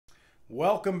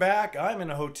Welcome back. I'm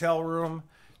in a hotel room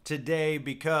today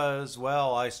because,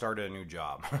 well, I started a new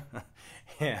job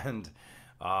and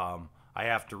I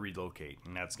have to relocate,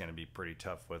 and that's going to be pretty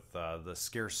tough with the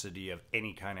scarcity of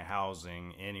any kind of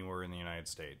housing anywhere in the United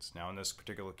States. Now, in this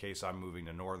particular case, I'm moving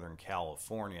to Northern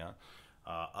California,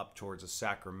 up towards the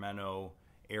Sacramento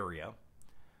area.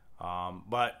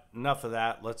 But enough of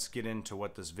that. Let's get into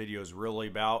what this video is really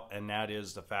about, and that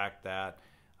is the fact that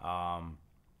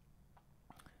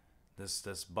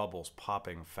this bubble's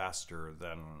popping faster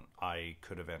than I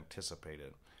could have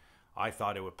anticipated. I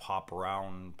thought it would pop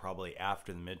around probably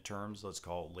after the midterms, let's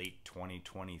call it late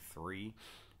 2023.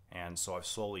 And so I've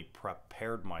slowly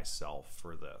prepared myself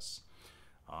for this.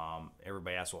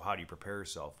 Everybody asks, well, how do you prepare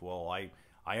yourself? Well,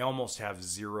 I almost have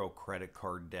zero credit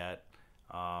card debt.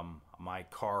 My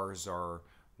cars are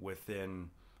within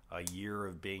a year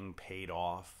of being paid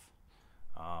off.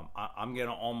 I'm going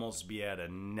to almost be at a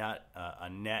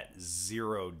net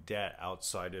zero debt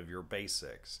outside of your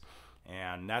basics.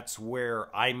 And that's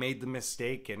where I made the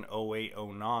mistake in 08,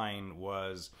 09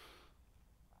 was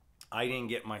I didn't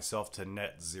get myself to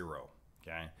net zero.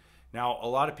 Okay. Now, a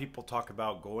lot of people talk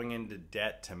about going into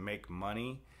debt to make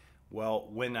money. Well,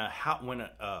 when an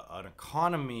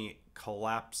economy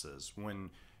collapses,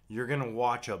 when you're going to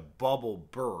watch a bubble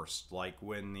burst, like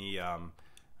when the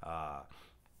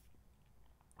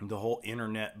whole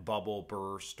internet bubble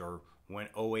burst, or when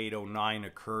 08, 09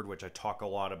 occurred, which I talk a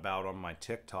lot about on my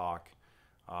TikTok,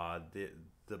 the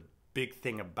big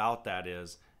thing about that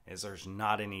is there's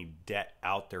not any debt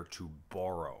out there to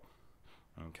borrow.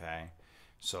 Okay,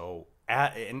 so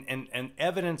and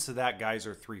evidence of that, guys,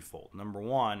 are threefold. Number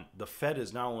one, the Fed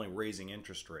is not only raising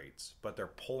interest rates, but they're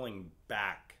pulling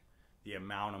back the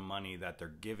amount of money that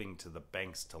they're giving to the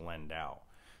banks to lend out.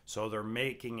 So they're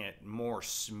making it more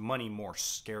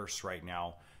scarce right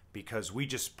now because we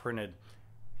just printed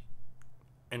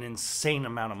an insane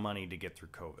amount of money to get through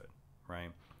COVID,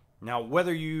 right? Now,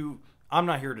 I'm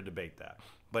not here to debate that,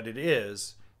 but it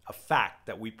is a fact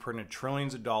that we printed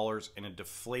trillions of dollars and it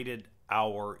deflated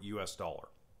our US dollar.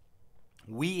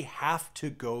 We have to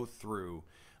go through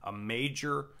a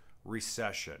major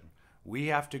recession. We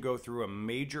have to go through a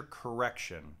major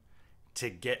correction to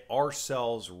get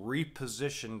ourselves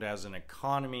repositioned as an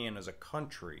economy and as a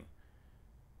country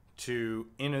to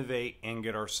innovate and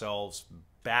get ourselves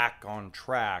back on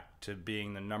track to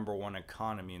being the number one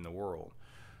economy in the world.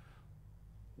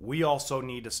 We also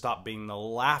need to stop being the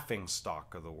laughing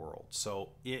stock of the world. So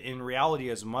in reality,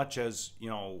 as much as,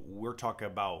 we're talking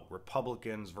about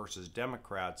Republicans versus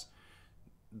Democrats,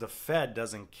 the Fed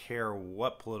doesn't care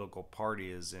what political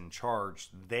party is in charge.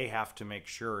 They have to make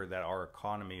sure that our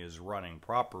economy is running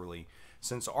properly,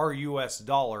 since our US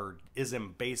dollar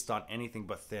isn't based on anything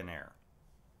but thin air.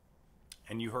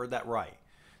 And you heard that right.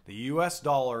 The US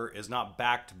dollar is not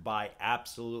backed by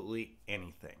absolutely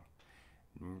anything.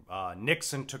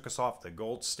 Nixon took us off the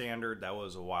gold standard. That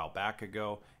was a while back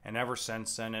ago. And ever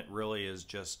since then, it really is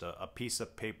just a piece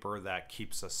of paper that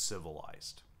keeps us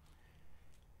civilized.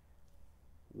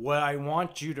 What I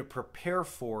want you to prepare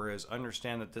for is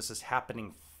understand that this is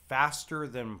happening faster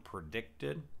than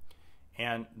predicted.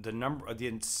 And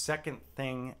the second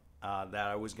thing that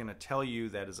I was going to tell you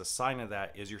that is a sign of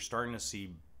that is you're starting to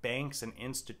see banks and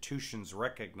institutions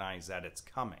recognize that it's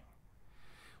coming,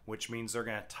 which means they're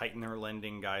going to tighten their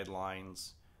lending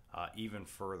guidelines even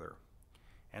further.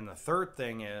 And the third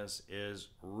thing is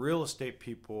real estate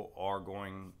people are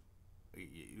going.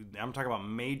 I'm talking about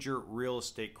major real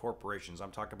estate corporations.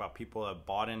 I'm talking about people that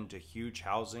bought into huge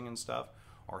housing and stuff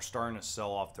are starting to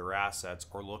sell off their assets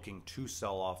or looking to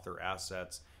sell off their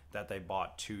assets that they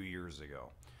bought 2 years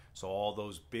ago. So all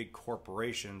those big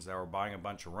corporations that were buying a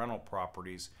bunch of rental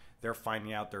properties, they're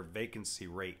finding out their vacancy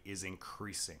rate is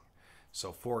increasing.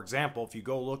 So for example, if you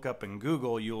go look up in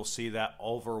Google, you'll see that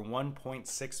over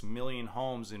 1.6 million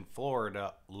homes in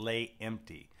Florida lay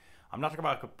empty. I'm not talking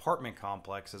about apartment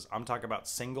complexes. I'm talking about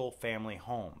single family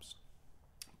homes.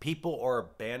 People are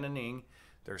abandoning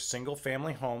their single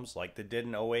family homes like they did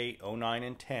in 08, 09,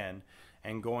 and 10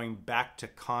 and going back to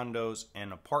condos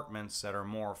and apartments that are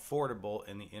more affordable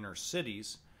in the inner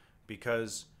cities,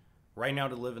 because right now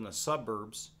to live in the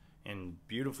suburbs in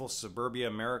beautiful suburbia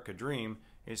America dream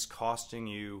is costing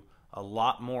you a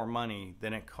lot more money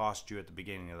than it cost you at the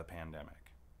beginning of the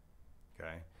pandemic.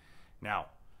 Okay? Now,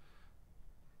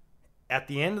 at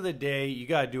the end of the day, you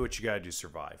got to do what you got to do to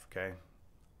survive, okay?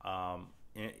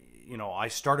 I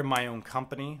started my own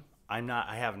company.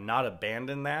 I have not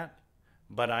abandoned that,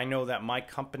 but I know that my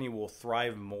company will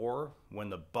thrive more when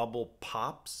the bubble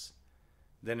pops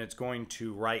than it's going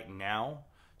to right now.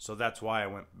 So that's why I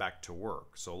went back to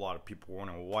work. So a lot of people were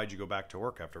wondering, well, why'd you go back to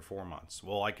work after 4 months?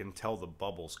 Well, I can tell the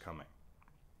bubble's coming.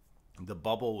 The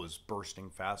bubble was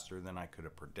bursting faster than I could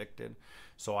have predicted.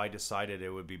 So I decided it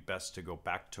would be best to go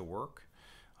back to work.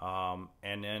 And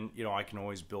then, I can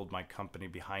always build my company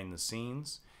behind the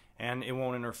scenes, and it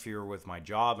won't interfere with my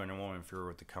job, and it won't interfere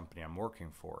with the company I'm working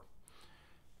for.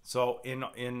 So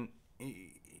in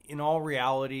all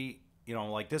reality,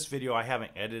 like this video, I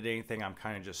haven't edited anything. I'm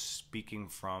kind of just speaking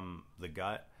from the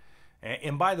gut.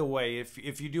 And by the way,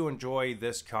 if you do enjoy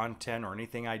this content or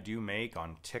anything I do make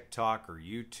on TikTok or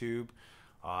YouTube,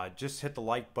 just hit the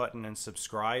like button and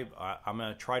subscribe. I'm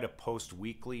going to try to post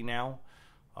weekly now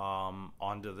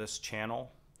onto this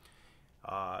channel.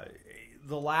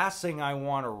 The last thing I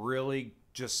want to really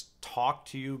just talk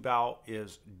to you about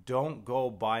is don't go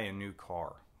buy a new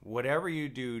car. Whatever you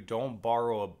do, don't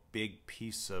borrow a big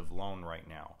piece of loan right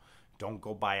now. Don't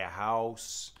go buy a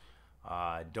house.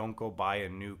 Don't go buy a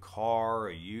new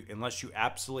car unless you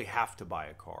absolutely have to buy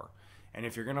a car. And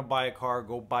if you're going to buy a car,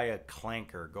 go buy a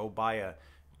clanker. Go buy a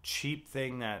cheap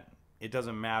thing that it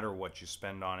doesn't matter what you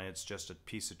spend on it. It's just a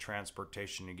piece of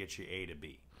transportation to get you A to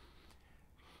B.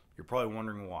 You're probably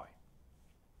wondering why.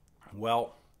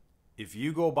 Well, if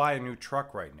you go buy a new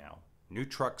truck right now, new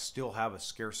trucks still have a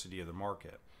scarcity of the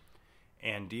market.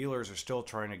 And dealers are still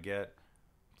trying to get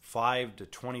 5 to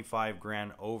 25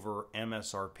 grand over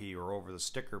MSRP or over the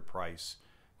sticker price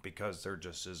because there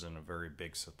just isn't a very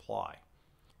big supply.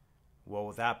 Well,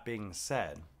 with that being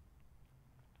said,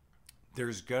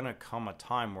 there's going to come a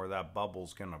time where that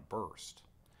bubble's going to burst.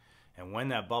 And when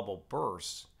that bubble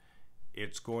bursts,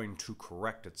 it's going to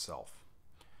correct itself.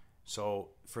 So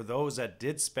for those that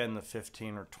did spend the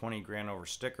 15 or 20 grand over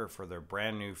sticker for their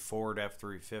brand new Ford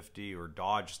F-350 or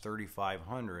Dodge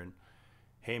 3500,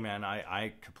 hey man,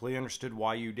 I completely understood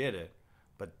why you did it,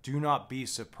 but do not be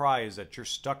surprised that you're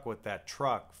stuck with that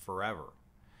truck forever.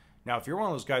 Now, if you're one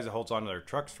of those guys that holds on to their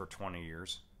trucks for 20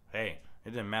 years, hey,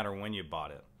 it didn't matter when you bought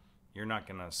it. You're not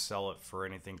going to sell it for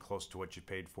anything close to what you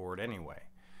paid for it anyway.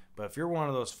 But if you're one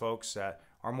of those folks that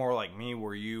are more like me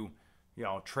where you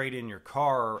trade in your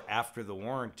car after the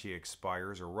warranty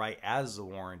expires or right as the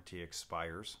warranty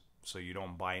expires, so you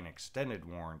don't buy an extended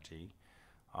warranty,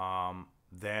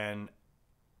 then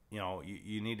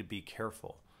you need to be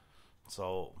careful.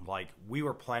 So like we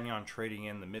were planning on trading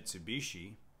in the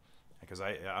Mitsubishi because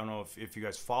I don't know if you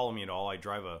guys follow me at all. I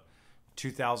drive a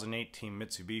 2018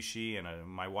 Mitsubishi and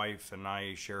my wife and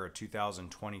I share a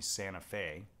 2020 Santa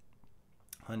Fe,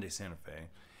 Hyundai Santa Fe.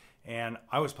 And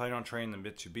I was planning on trading the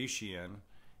Mitsubishi in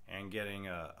and getting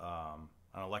an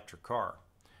electric car.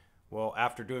 Well,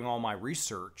 after doing all my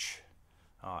research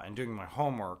and doing my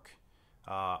homework,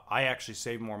 I actually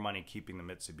saved more money keeping the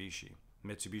Mitsubishi.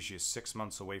 Mitsubishi is 6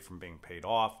 months away from being paid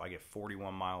off. I get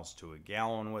 41 miles to a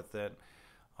gallon with it.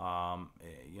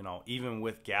 Even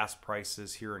with gas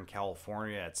prices here in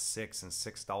California at $6 and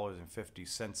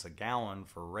 $6.50 a gallon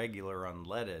for regular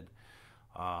unleaded,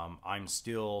 I'm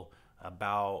still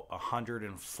about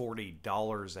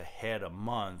 $140 ahead a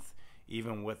month,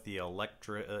 even with the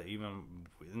electric,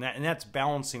 and that's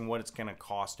balancing what it's going to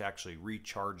cost to actually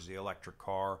recharge the electric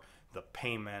car, the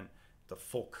payment, the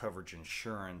full coverage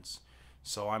insurance.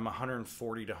 So I'm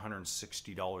 $140 to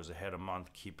 $160 ahead a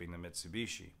month keeping the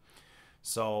Mitsubishi.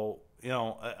 So,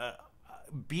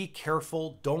 be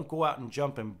careful. Don't go out and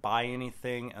jump and buy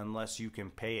anything unless you can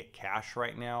pay it cash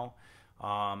right now.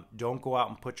 Don't go out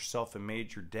and put yourself in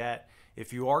major debt.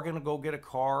 If you are going to go get a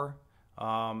car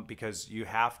because you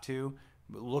have to,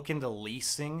 look into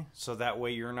leasing so that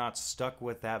way you're not stuck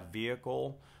with that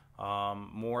vehicle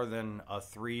more than a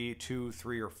 3,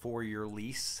 3, or 4 year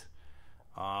lease.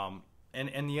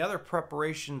 And the other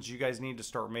preparations you guys need to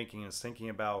start making is thinking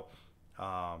about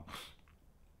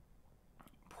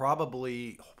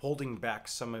probably holding back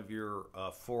some of your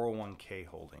 401k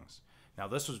holdings. Now,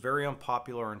 this was very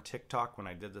unpopular on TikTok when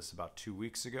I did this about 2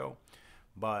 weeks ago,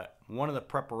 but one of the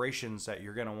preparations that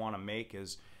you're going to want to make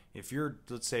is if you're,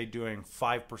 let's say, doing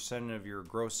 5% of your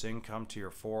gross income to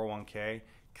your 401k,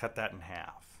 cut that in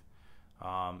half.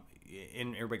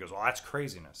 And everybody goes, well, that's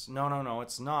craziness. No,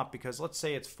 it's not, because let's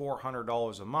say it's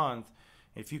 $400 a month.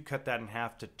 If you cut that in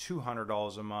half to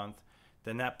 $200 a month,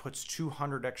 then that puts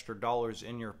 $200 extra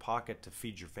in your pocket to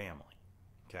feed your family.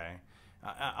 Okay?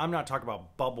 I'm not talking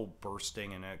about bubble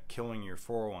bursting and killing your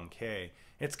 401k.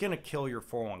 It's going to kill your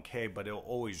 401k, but it'll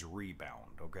always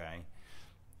rebound, okay?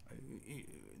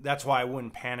 That's why I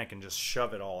wouldn't panic and just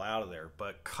shove it all out of there,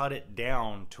 but cut it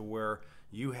down to where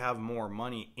you have more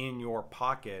money in your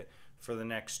pocket for the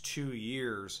next 2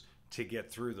 years to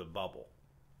get through the bubble,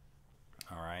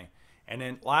 all right? And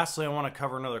then lastly, I want to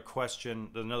cover another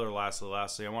question.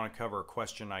 Lastly, I want to cover a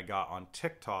question I got on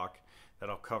TikTok that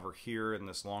I'll cover here in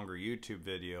this longer YouTube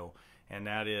video, and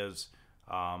that is,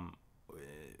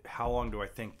 how long do I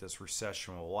think this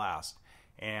recession will last?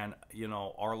 And you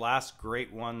know, our last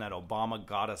great one that Obama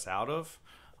got us out of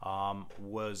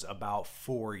was about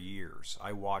 4 years.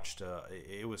 I watched.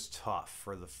 It was tough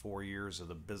for the 4 years of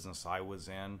the business I was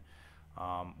in.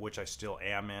 Which I still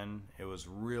am in. It was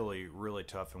really, really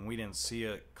tough, and we didn't see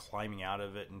it climbing out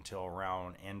of it until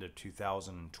around end of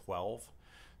 2012.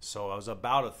 So it was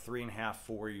about a 3.5,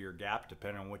 4 year gap,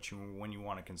 depending on when you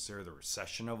want to consider the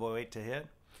recession of '08 to hit.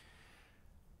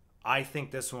 I think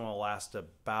this one will last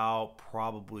about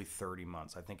probably 30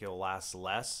 months. I think it'll last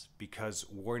less because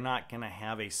we're not going to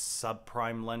have a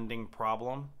subprime lending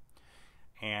problem.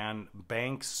 And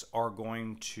banks are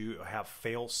going to have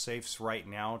fail safes right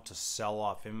now to sell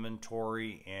off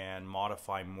inventory and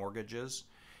modify mortgages.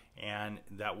 And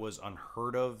that was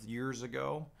unheard of years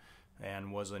ago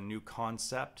and was a new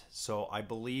concept. So I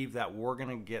believe that we're going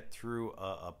to get through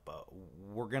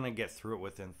it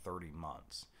within 30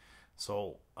 months.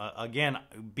 So again,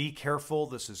 be careful.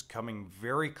 This is coming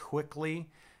very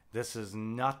quickly. This is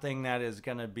nothing that is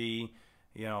going to be,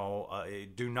 you know,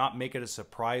 do not make it a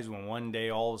surprise when one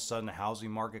day all of a sudden the housing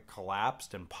market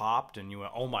collapsed and popped and you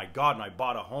went, oh my God, and I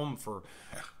bought a home for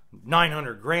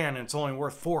 900 grand and it's only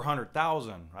worth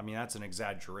 400,000. I mean, that's an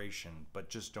exaggeration, but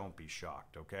just don't be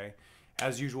shocked, okay?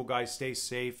 As usual, guys, stay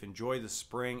safe. Enjoy the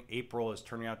spring. April is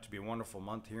turning out to be a wonderful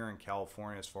month here in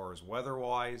California as far as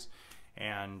weather-wise.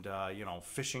 And, you know,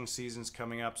 fishing season's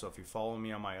coming up. So if you follow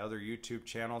me on my other YouTube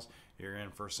channels, you're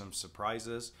in for some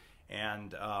surprises.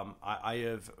 And I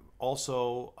have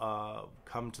also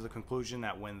come to the conclusion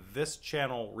that when this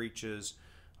channel reaches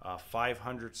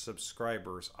 500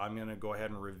 subscribers, I'm going to go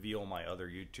ahead and reveal my other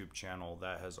YouTube channel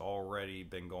that has already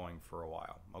been going for a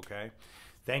while. Okay?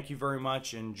 Thank you very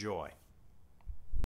much. Enjoy.